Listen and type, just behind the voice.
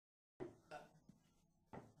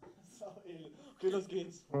Geil. Okay, los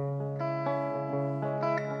geht's.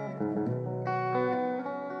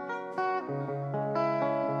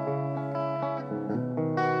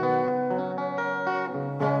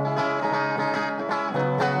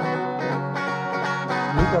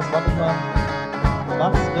 Lukas Wattemann,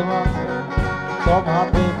 Max Rimmer, Torben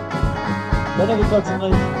Hartwig, Benedikt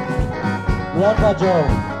Holzenrich, Grandpa Joe.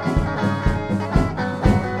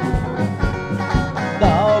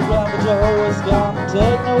 Now Grandpa Joe is gone,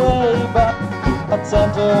 taken away by a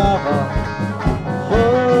center harbor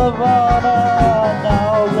full of honor.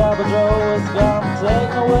 Now Grandpa Joe is gone,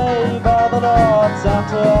 taken away by the Lord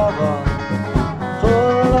Santa Harbor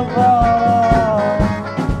full of honor.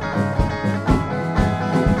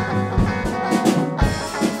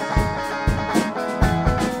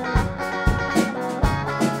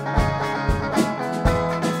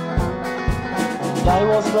 Life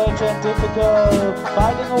was strange and difficult,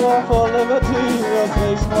 fighting a war for liberty. His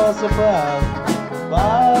nation was suppressed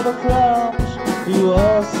by the French. He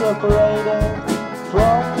was separated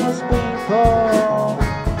from his people,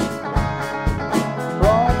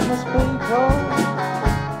 from his people.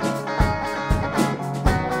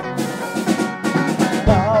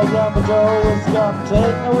 Now Grandpa Joe is gone,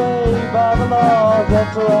 taken away by the Lord and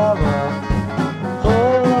forever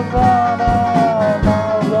full of honor.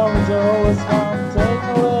 Now Grandpa Joe is gone,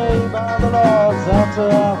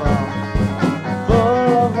 forever,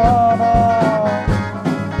 full of honor.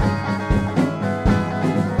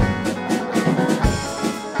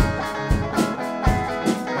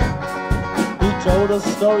 He told us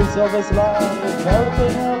stories of his life,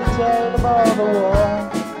 everything and a tale about the war.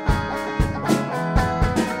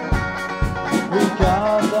 We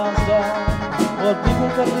can't understand what people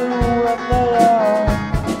can do when they are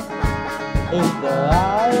in the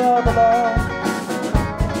eye of the law.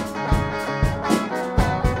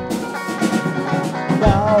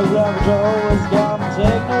 Now Grandpa Joe is gone,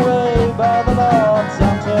 taken away by the Lord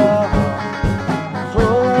Santa Harbor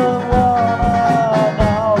full of honor.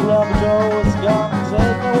 Now Grandpa Joe is gone,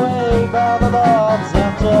 taken away by the Lord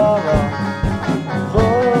Santa Harbor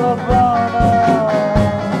full of honor,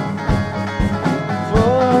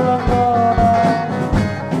 full of honor.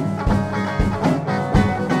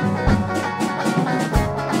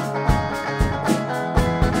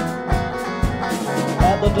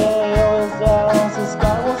 And the day of his death, the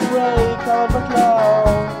sky was gray, covered by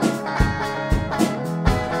clouds.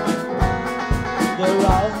 The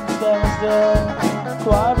horizon standing still,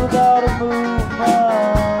 quiet without a movement.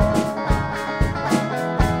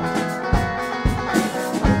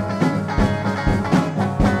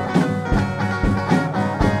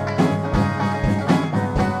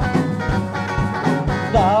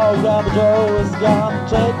 Now Grandpa Joe is gone,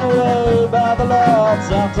 taken away by the Lord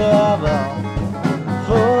Santa Harbor